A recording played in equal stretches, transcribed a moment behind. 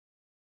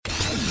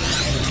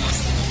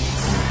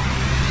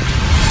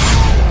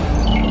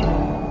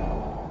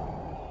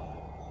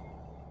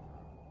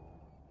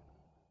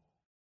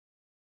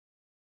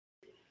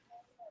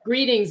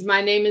Greetings,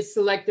 my name is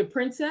Selecta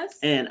Princess.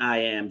 And I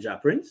am Ja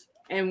Prince.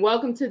 And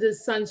welcome to the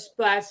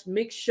Sunsplash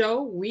Mix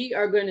Show. We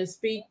are going to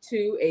speak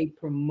to a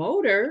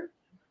promoter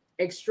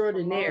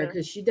extraordinaire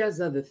because she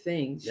does other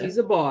things. She's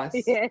a boss.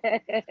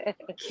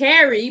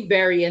 Carrie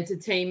Berry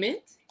Entertainment.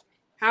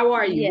 How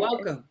are you? Yes,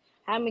 Welcome.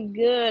 I'm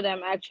good.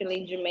 I'm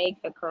actually in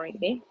Jamaica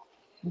currently,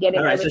 getting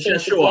All right, so she everything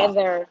has show off.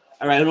 together.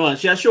 All right, hold on.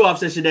 She has show off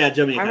since she's there at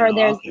Jamaica. I heard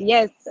now. there's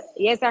Okay.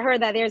 yes, I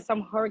heard that there's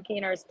some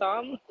hurricane or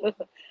storm.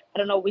 I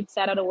don't know which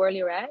side of the world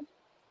you're at.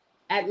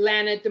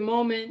 Atlanta at the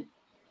moment.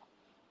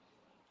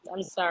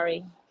 I'm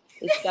sorry,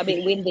 it's a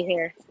bit windy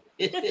here.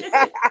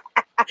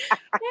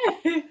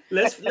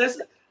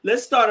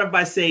 let's start off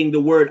by saying the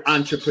word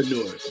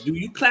entrepreneur. Do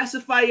you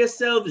classify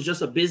yourself as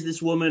just a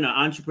businesswoman or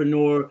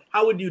entrepreneur?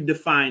 How would you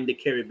define the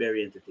Carrie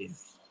Berry Entertainment?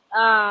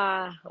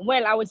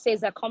 Well, I would say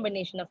it's a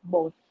combination of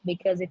both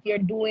because if you're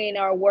doing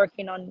or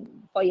working on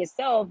for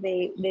yourself,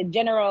 the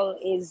general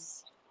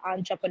is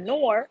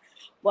entrepreneur,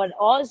 but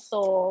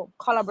also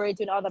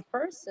collaborating with other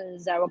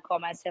persons. I would call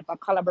myself a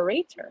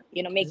collaborator,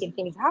 making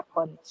things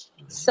happen.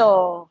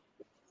 So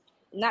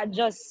not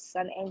just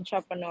an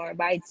entrepreneur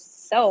by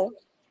itself,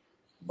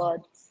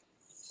 but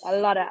a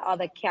lot of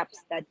other caps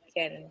that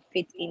can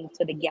fit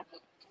into the gap.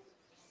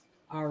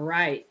 All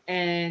right.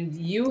 And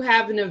you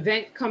have an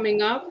event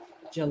coming up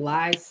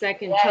July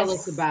 2nd. Tell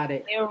us about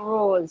it. New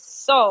rules.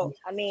 So,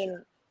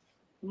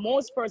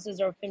 most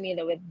persons are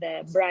familiar with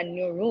the brand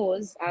new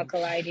rules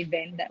alkaline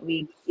event that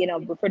we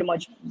pretty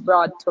much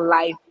brought to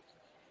life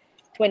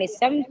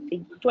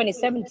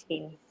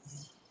 2017.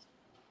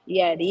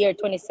 Yeah, the year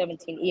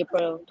 2017,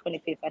 April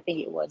 25th, I think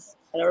it was.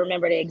 I don't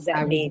remember the I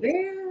exact was date.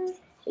 there.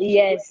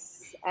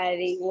 Yes, and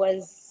it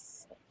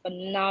was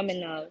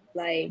phenomenal.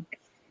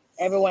 Like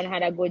everyone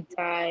had a good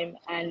time,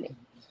 and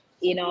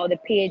the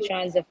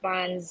patrons, the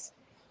fans,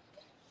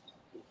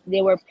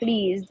 they were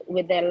pleased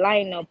with the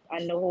lineup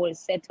and the whole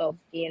setup.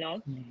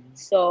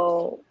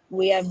 So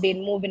we have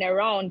been moving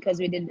around because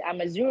we did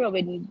Amazura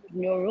with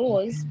new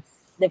rules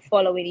the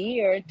following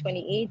year,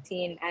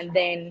 2018, and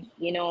then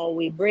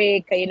we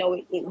break. We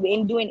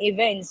in doing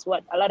events.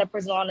 What a lot of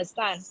persons don't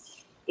understand,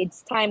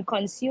 it's time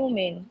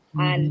consuming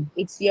and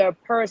it's your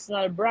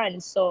personal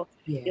brand. So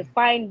you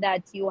find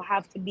that you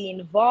have to be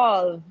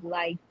involved,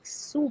 like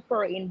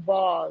super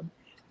involved,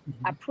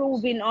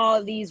 approving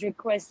all these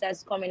requests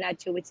that's coming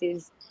at you, which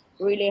is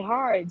really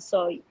hard.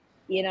 So,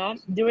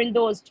 during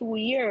those 2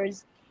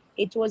 years,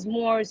 it was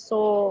more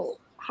so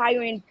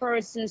hiring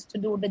persons to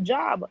do the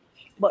job.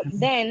 But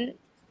then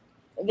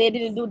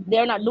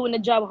they're not doing the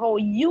job how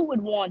you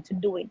would want to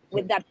do it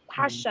with that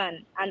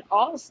passion. And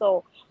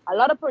also a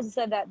lot of persons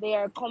said that they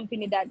are a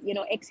company that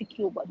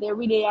execute, but they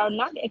really are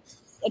not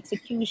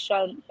executing.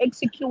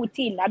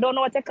 I don't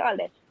know what to call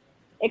it.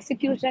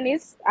 Execution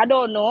is, I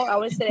don't know, I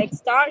would say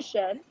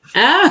extortion.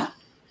 Ah,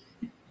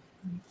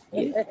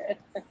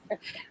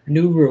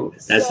 new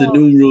rules. That's the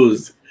new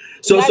rules.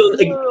 So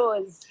New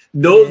rules.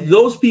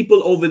 those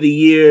people over the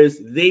years,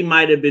 they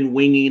might have been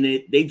winging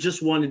it. They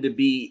just wanted to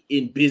be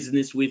in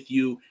business with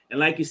you. And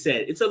like you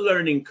said, it's a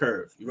learning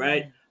curve,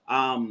 right?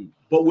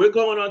 But we're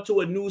going on to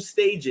a new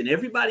stage. And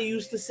everybody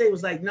used to say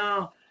was like,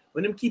 no,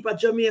 when them keep at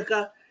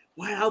Jamaica,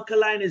 why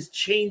Alkaline is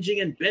changing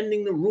and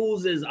bending the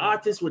rules as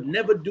artists would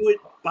never do it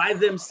by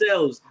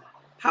themselves.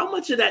 How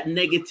much of that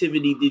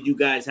negativity did you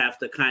guys have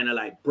to kind of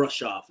like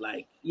brush off?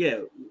 Like, yeah,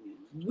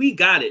 we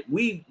got it.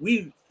 We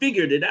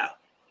figured it out.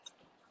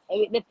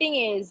 The thing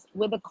is,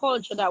 with the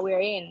culture that we're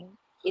in,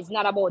 it's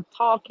not about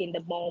talking,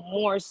 but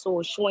more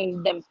so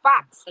showing them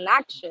facts and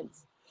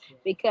actions.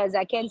 Because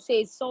I can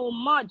say so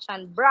much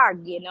and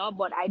brag,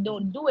 but I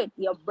don't do it.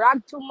 You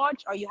brag too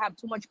much or you have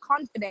too much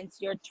confidence,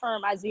 your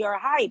term as your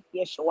hype,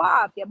 you show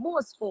off, you're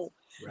boastful.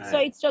 Right. So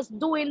it's just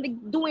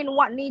doing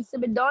what needs to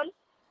be done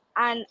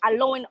and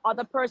allowing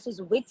other persons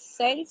with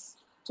sense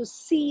to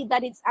see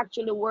that it's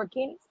actually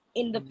working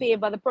in the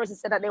favor. The person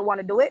said that they want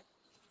to do it.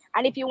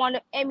 And if you want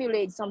to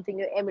emulate something,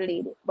 you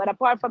emulate it. But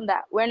apart from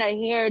that, we're not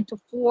here to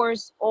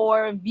force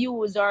our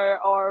views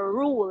or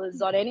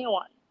rules on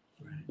anyone.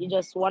 You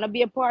just want to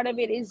be a part of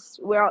it.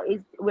 We're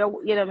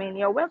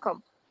you're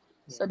welcome.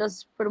 So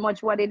that's pretty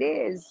much what it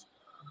is.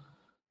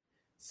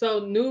 So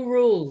new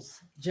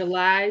rules,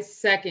 July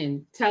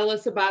 2nd. Tell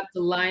us about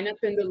the lineup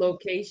and the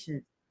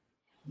location.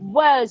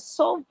 Well,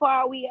 so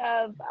far we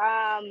have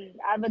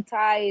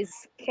advertised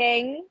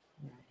King.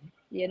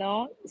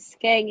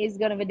 Skeng is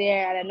gonna be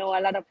there, and I know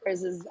a lot of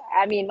persons.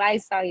 I mean, my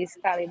song is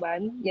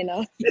Taliban.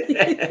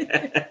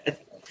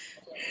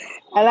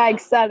 I like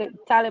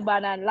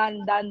Taliban and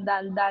London,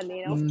 Dan.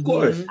 Of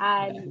course.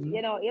 And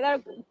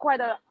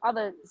quite a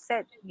other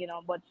set,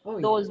 but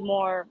those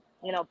more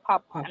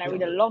pop, and I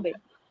really love it.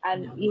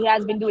 And he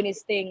has been doing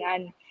his thing,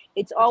 and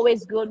it's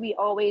always good. We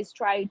always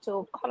try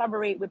to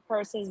collaborate with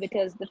persons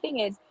because the thing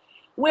is,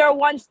 we are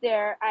once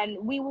there,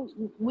 and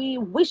we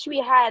wish we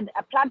had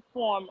a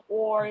platform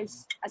or a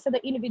set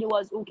of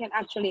individuals who can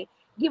actually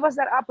give us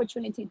that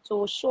opportunity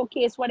to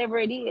showcase whatever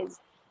it is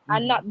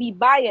and not be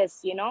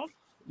biased.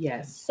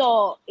 Yes.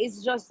 So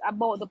it's just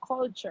about the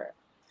culture.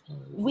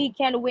 We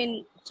can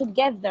win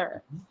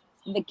together.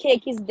 the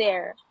cake is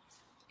there.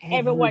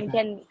 Everyone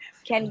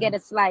can get a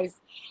slice.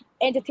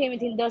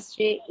 Entertainment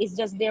industry is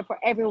just there for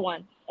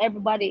everyone.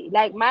 Everybody,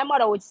 like my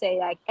mother would say,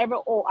 like every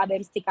of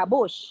them stick a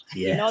bush.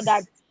 You know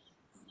that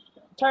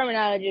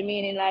terminology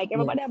meaning like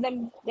everybody have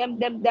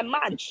them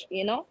match.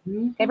 You know,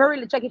 if I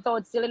really check it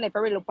out, still, and if I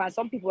really look at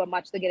some people will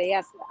match together.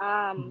 Yes,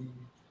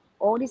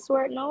 all this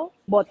work now,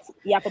 but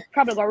you have to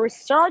probably go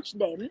research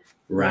them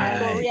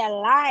to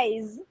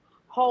realize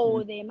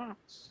how they match.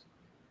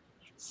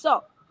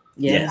 So.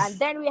 Yes. And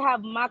then we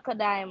have Maka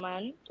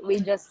Diamond. We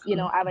just,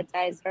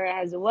 advertise her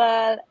as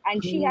well.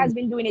 And she has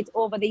been doing it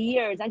over the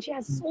years. And she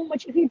has so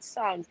much hit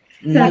songs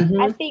that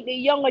I think the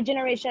younger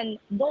generation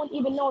don't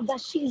even know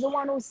that she's the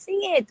one who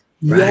sing it.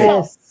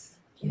 Yes.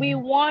 So we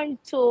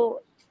want to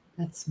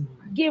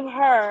give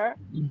her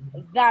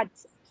that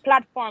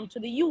platform to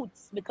the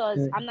youths,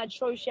 because I'm not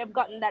sure she have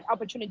gotten that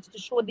opportunity to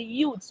show the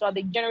youths or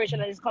the generation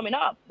that is coming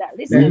up that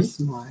listen. Very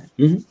smart.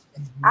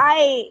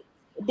 I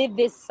did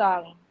this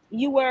song.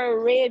 You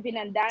were raving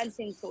and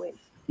dancing to it.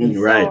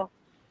 Right. So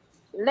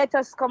let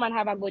us come and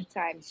have a good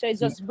time. So it's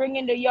just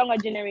bringing the younger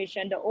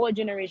generation, the old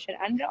generation,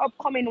 and the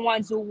upcoming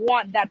ones who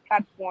want that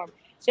platform.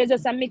 So it's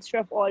just a mixture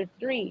of all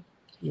three.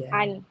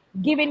 And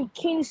giving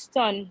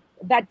Kingston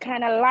that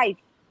kind of life,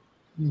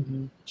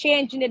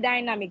 changing the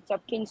dynamics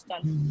of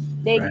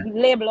Kingston. They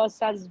label us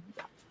as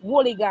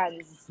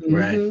hooligans.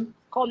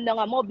 Come down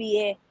a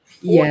mobile,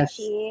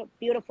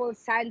 beautiful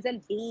sands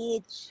and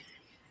beach.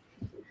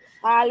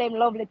 All them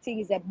lovely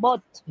things there,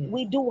 but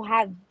we do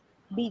have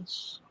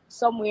beach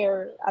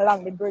somewhere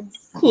along the bridge.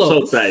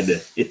 Close there.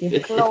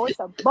 Close,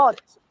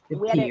 but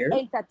we are the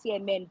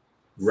entertainment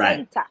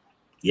center.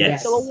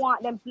 Yes. So we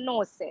want them to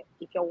know, say,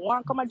 if you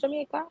want to come to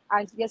Jamaica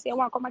and you say you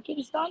want to come to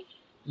Kingston,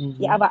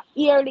 you have a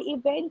yearly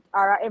event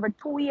or every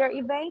 2-year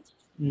event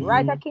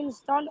right at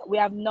Kingston. We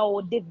have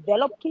now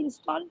developed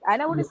Kingston.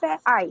 And I want to say,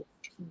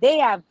 they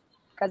have,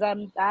 because I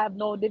have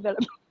no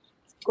development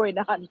going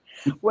on,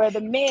 where the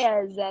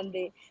mayors and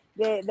the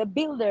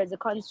builders, the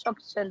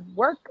construction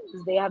workers,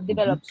 they have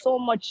developed so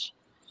much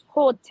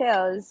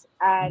hotels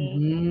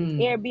and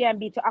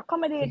Airbnb to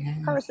accommodate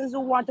persons who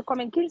want to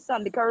come in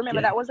Kingston. Because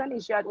remember, that was an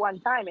issue at one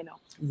time,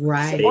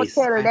 Right. The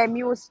hotel them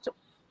used to,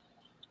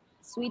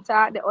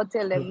 sweetheart, the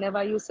hotel them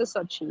never used to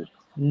so cheap.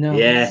 No.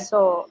 Yeah.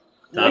 So,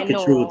 talking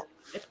truth.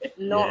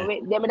 No,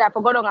 they would have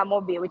to go down a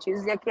mobile, which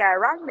is they can't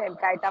rank them,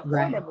 quite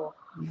affordable.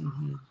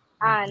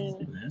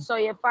 And so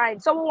you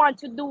find, so we want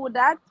to do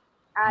that.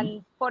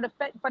 And for the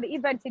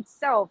event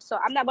itself, so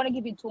I'm not going to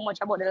give you too much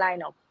about the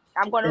lineup.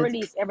 I'm going to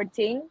release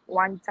everything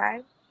one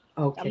time.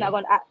 Okay. I'm not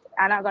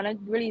going to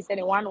release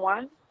any one.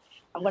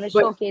 I'm going to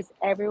showcase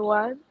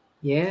everyone.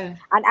 Yeah.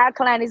 And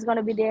Alkaline is going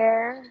to be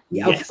there.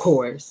 Yeah, of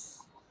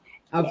course.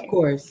 Of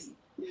course.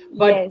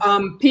 But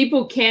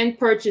people can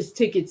purchase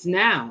tickets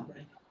now.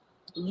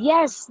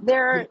 Yes,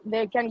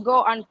 they can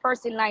go on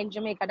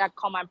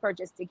firstinlinejamaica.com and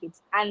purchase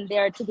tickets. And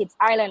there are tickets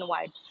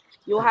island-wide.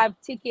 You have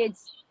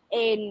tickets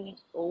in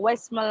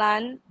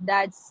Westmoreland,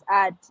 that's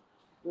at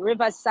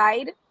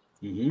Riverside,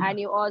 and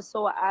you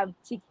also have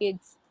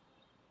tickets.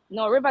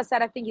 No,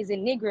 Riverside I think is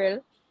in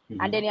Negril,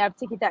 and then you have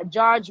tickets at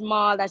George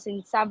Mall, that's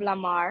in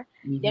Savlamar.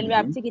 Then we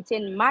have tickets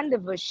in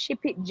Mandeville, Ship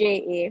It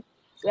JA.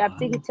 We have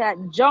tickets at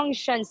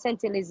Junction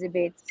St.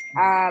 Elizabeth,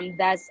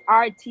 that's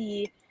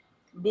RT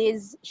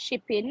Biz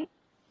Shipping,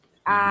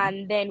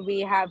 and then we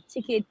have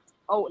ticket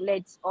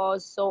outlets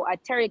also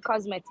at Terry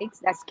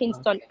Cosmetics, that's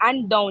Kingston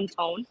and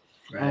downtown.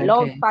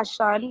 Love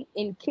Fashion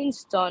in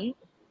Kingston,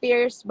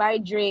 Fierce by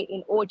Dre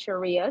in Ocho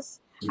Rios,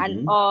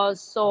 and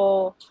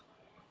also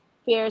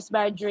Fierce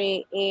by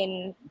Dre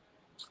in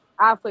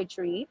Halfway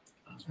Tree.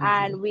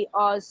 And we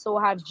also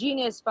have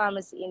Genius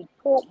Pharmacy in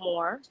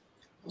Portmore.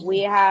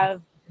 We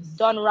have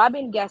Don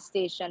Robin Gas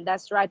Station,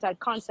 that's right at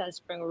Constant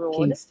Spring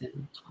Road,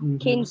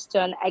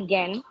 Kingston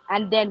again.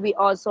 And then we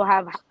also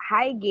have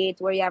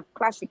Highgate, where you have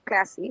Classy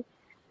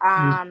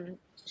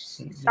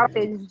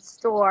shopping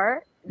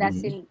store,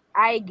 that's in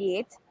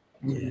Highgate.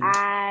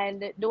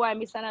 And do I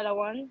miss another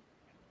one?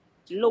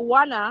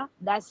 Luana,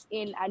 that's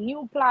in a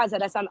new plaza,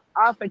 that's on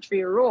Halfway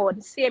Tree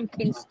Road, same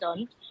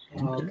Kingston.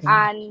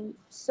 And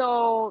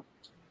so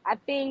I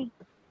think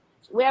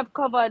we have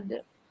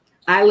covered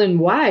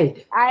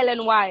island-wide.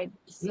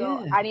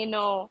 So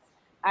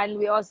and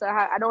we also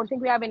have, I don't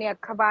think we have any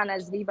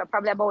cabanas leave, but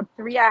probably about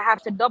 3. I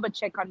have to double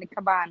check on the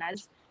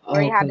cabanas,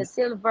 where you have the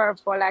silver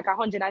for like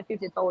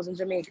 150,000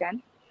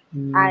 Jamaican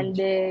and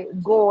the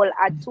gold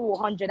at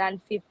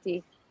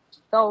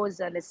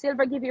 250,000. The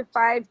silver give you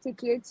 5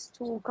 tickets,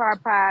 2 car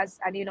pass,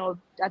 and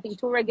I think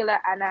 2 regular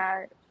and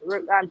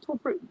 2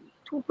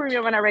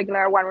 premium and a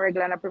regular, 1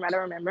 regular and a premium. I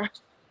don't remember.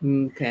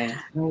 Okay.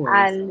 No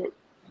worries. And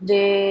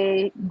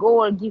the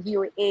gold give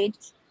you 8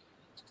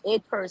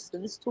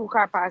 persons, 2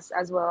 car pass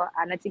as well,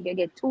 and I think you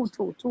get 2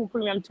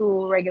 premium,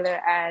 2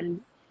 regular,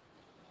 and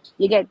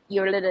you get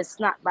your little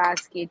snack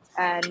basket,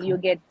 and you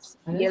get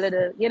your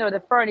little, the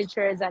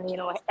furnitures, and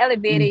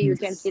elevator. You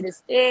can see the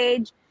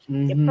stage,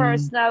 the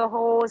personal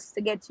host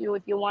to get you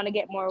if you want to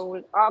get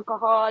more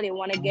alcohol, you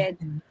want to get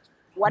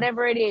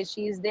whatever it is,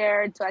 she's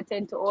there to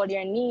attend to all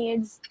your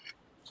needs.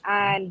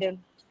 And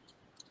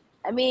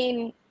I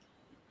mean,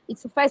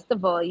 it's a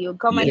festival. You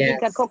come and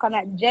drink a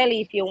coconut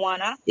jelly if you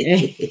wanna.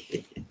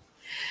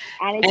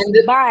 And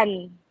it's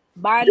band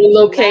the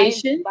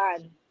location.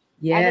 Band.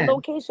 And the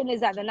location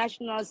is at the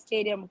National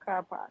Stadium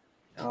car park.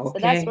 So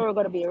that's where we're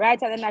going to be,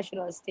 right at the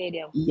National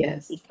Stadium.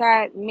 Yes. You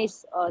can't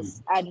miss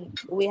us. And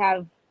we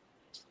have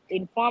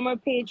informer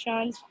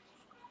patrons,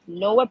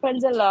 no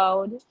weapons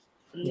allowed,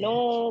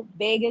 no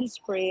bag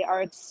spray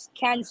or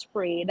can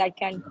spray that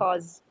can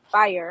cause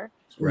fire.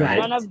 Right.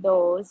 None of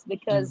those,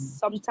 because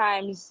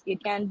sometimes you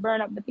can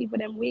burn up the people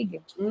them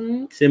wig.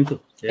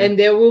 Simple. Yeah. And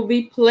there will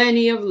be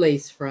plenty of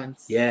lace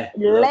fronts. Yeah.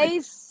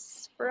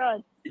 Lace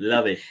front.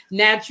 Love it.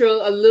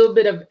 Natural, a little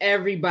bit of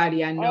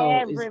everybody I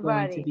know is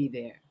going to be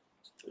there.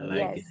 I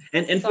like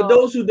it. And for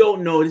those who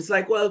don't know, it's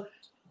like, well,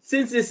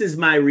 since this is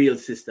my real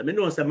system, I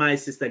know that my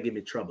sister give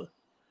me trouble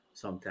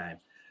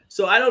sometimes.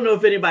 So I don't know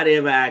if anybody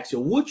ever asked you,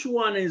 which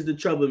one is the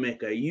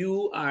troublemaker?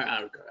 You are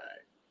Alkaline.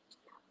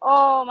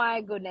 Oh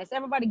my goodness!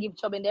 Everybody give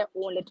trouble in their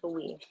own little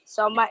way.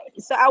 So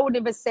I would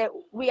even say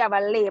we have a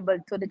label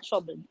to the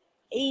trouble.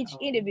 Each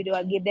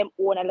individual give them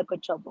own a little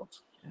trouble.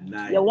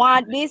 Nice. You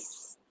want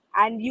this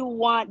and you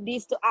want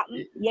this to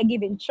happen, you're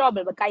giving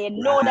trouble because you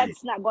know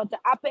that's not going to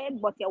happen,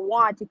 but you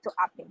want it to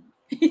happen.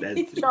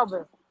 That's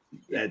trouble.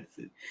 That's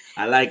it.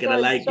 I like it. I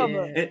like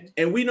it.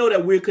 And we know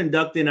that we're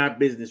conducting our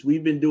business.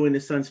 We've been doing the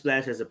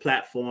Sunsplash as a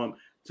platform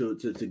to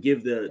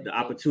give the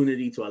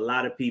opportunity to a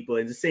lot of people.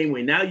 In the same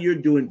way, now you're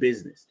doing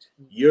business.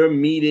 You're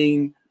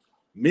meeting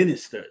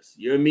ministers,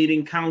 you're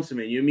meeting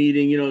councilmen, you're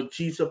meeting,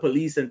 chiefs of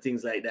police and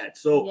things like that.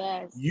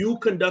 So you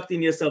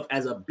conducting yourself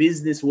as a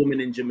businesswoman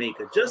in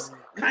Jamaica. Just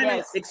kind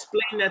of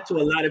explain that to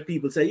a lot of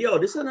people. Say,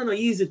 this is not an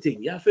easy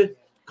thing. You have to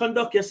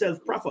conduct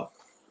yourself proper.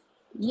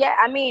 Yeah,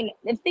 I mean,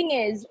 the thing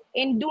is,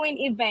 in doing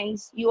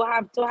events, you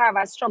have to have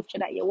a structure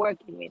that you're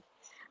working with.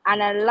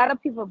 And a lot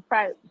of people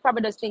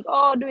probably just think,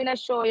 doing a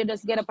show, you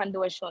just get up and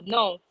do a show.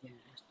 No.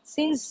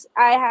 Since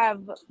I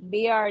have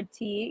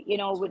BRT,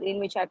 in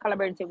which I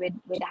collaborated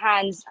with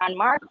Hans and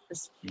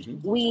Marcus,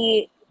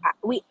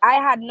 I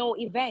had no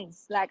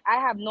events. Like, I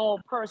have no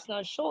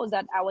personal shows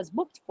that I was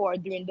booked for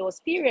during those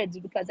periods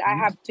because I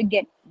have to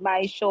get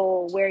my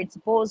show where it's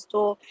supposed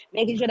to,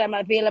 making sure that I'm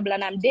available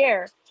and I'm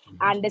there.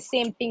 And the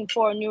same thing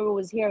for New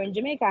Rules here in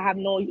Jamaica. I have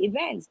no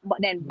events. But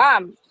then,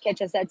 bam,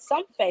 catch us at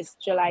Sumfest,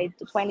 July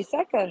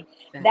 22nd.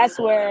 That's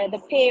where the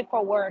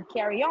paperwork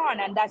carry on.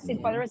 And that's it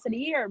for the rest of the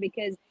year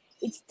because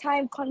it's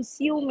time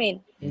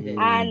consuming.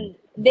 And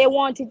they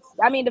want it.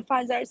 I mean, the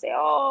fans are saying,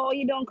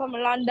 you don't come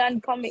to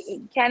London, come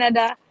in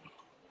Canada.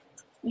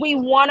 We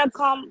want to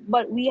come,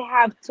 but we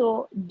have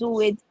to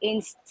do it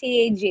in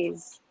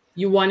stages.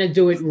 You want to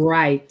do it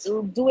right.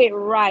 Do it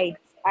right.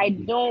 I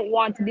don't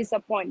want to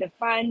disappoint the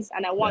fans,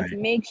 and I want to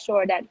make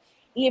sure that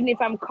even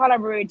if I'm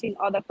collaborating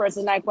other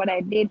person, like what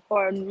I did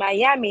for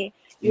Miami,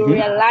 you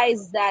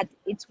realize that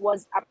it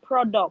was a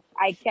product.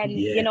 I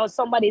can,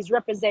 somebody's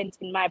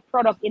representing my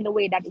product in the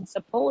way that it's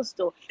supposed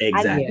to.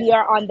 Exactly. And we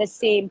are on the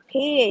same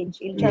page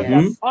in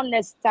terms of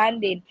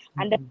understanding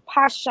and the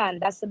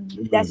passion.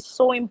 That's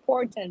so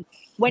important.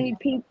 When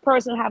a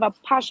person have a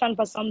passion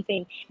for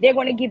something, they're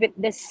going to give it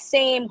the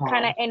same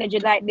kind of energy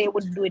like they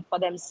would do it for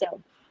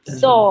themselves.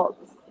 So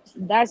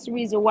that's the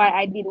reason why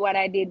I did what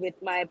I did with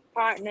my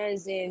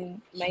partners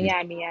in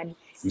Miami. And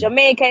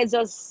Jamaica is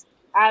just,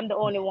 I'm the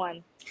only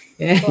one.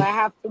 So I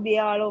have to be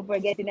all over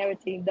getting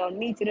everything done,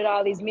 meeting with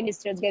all these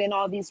ministers, getting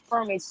all these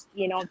permits,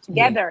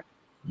 together.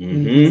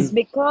 It's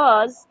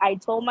because I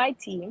told my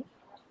team,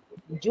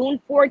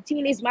 June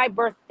 14 is my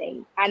birthday,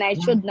 and I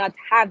should not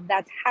have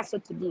that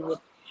hassle to deal with.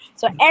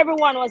 So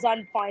everyone was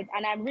on point,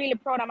 and I'm really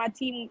proud of my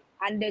team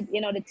and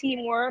the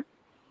teamwork.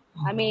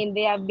 I mean,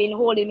 they have been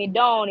holding me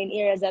down in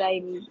areas that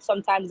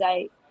sometimes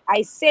I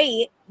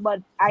say it,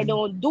 but I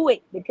don't do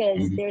it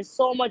because there's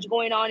so much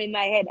going on in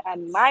my head.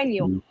 And mind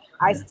you,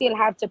 I still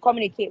have to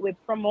communicate with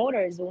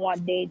promoters who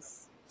want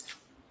dates.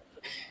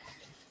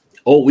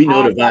 We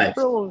know the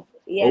vibes.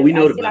 Yeah, we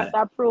know I still have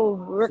to approve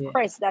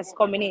requests that's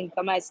coming in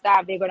from my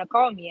staff. They're going to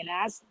call me and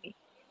ask me.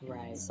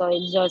 Right. So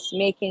it's just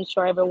making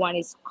sure everyone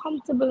is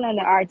comfortable and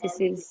the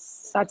artist is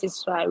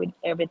satisfied with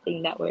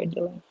everything that we're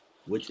doing.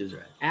 Which is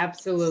right.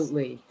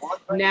 Absolutely.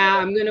 Now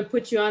I'm going to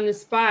put you on the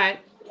spot.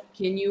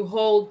 Can you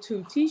hold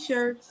 2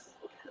 t-shirts?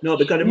 No,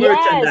 because the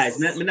merchandise,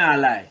 me not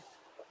lie.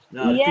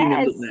 No, the thing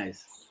them look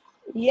nice.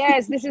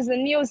 Yes, this is a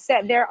new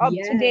set. They're up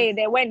today.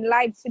 They went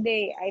live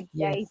today.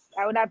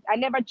 I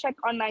never check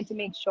online to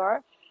make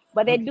sure,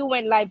 but they do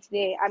went live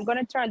today. I'm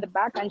gonna turn the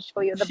back and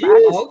show you the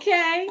back.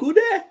 Okay.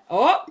 Good.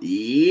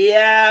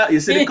 Yeah. You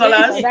see the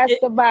colors? So that's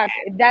the back.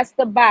 That's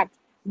the back.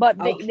 But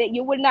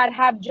you will not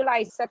have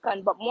July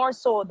 2nd, but more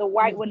so the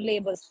whitewood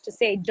labels to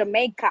say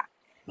Jamaica.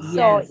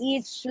 So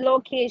each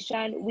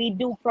location, we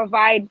do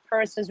provide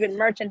persons with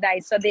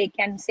merchandise so they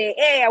can say,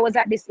 hey, I was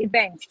at this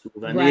event.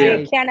 Right.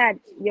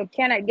 You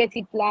cannot get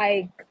it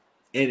like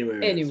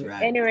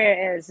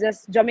anywhere else.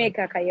 Just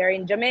Jamaica. You're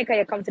in Jamaica,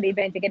 you come to the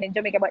event, you get in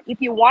Jamaica. But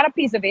if you want a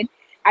piece of it,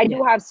 I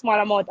do have small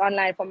amount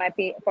online for my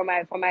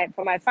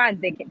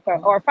fans. They can for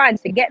our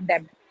fans to get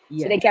them,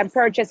 so they can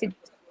purchase it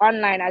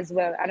online as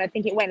well. And I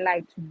think it went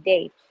live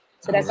today.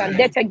 So that's on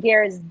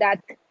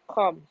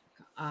debtagears.com.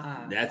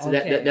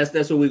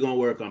 That's what we're gonna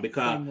work on,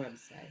 because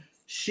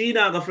she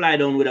not gonna fly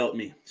down without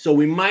me. So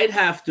we might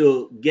have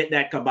to get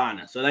that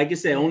cabana. So like you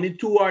said, only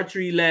 2 or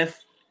 3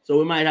 left. So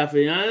we might have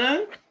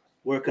to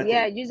work at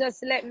it. You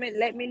just let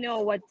me know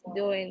what's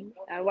doing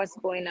and what's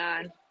going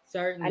on.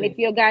 Certainly. And if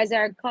you guys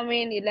are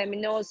coming, you let me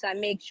know, so I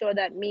make sure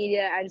that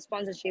media and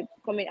sponsorship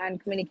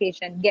and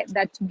communication get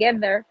that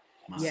together.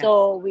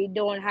 So we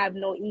don't have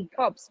no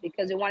e-cups,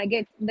 because we want to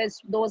get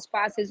those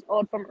passes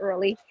out from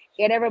early,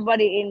 get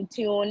everybody in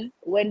tune.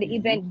 When the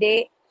event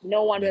day,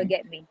 no one will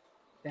get me.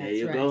 There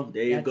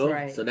you go.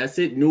 Right. So that's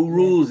it. New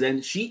rules,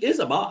 and she is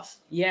a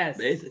boss. Yes.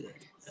 Basically.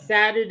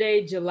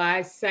 Saturday,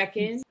 July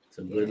 2nd. It's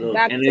a good look.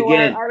 Back and to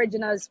again, our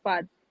original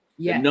spot.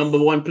 The number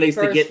one place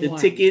to get the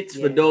tickets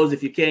for those,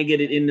 if you can't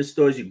get it in the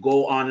stores, you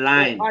go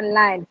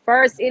online.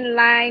 First in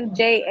line,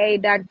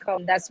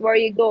 ja.com. That's where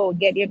you go.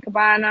 Get your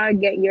cabana,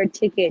 get your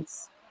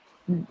tickets.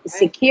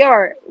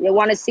 Secure. You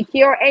want to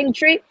secure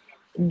entry,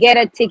 get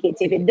a ticket.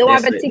 If you don't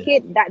have a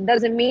ticket, that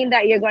doesn't mean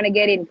that you're going to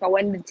get in. Because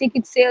when the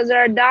ticket sales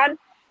are done,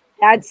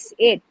 that's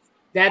it.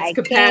 That's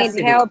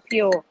capacity. Can't help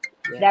you.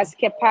 That's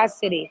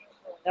capacity.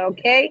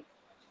 Okay?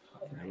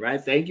 All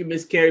right. Thank you,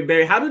 Miss Carrie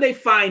Berry. How do they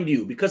find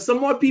you? Because some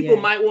more people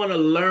might want to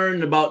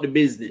learn about the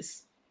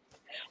business.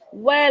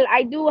 Well,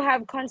 I do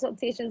have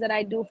consultations that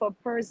I do for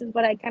persons,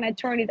 but I kind of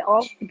turn it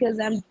off because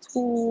I'm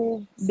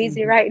too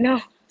busy right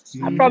now.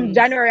 From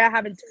January, I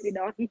haven't turned it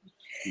on.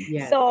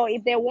 So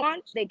if they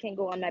want, they can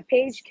go on my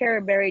page,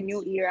 Carrie Berry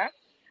New Era,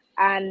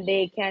 and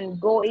they can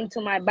go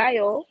into my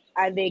bio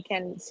and they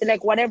can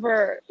select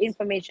whatever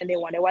information they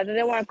want. Whether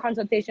they want a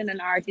consultation on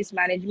artist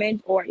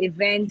management or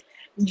event,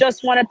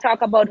 just want to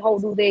talk about how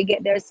do they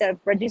get themselves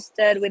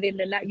registered within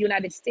the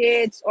United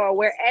States or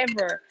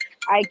wherever,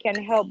 I can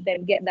help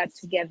them get that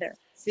together.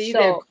 See,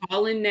 they're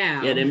calling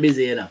now. Yeah, they're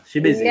busy enough.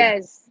 She's busy.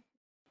 Yes,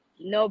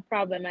 no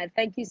problem. And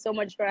thank you so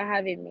much for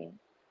having me.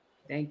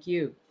 Thank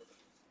you.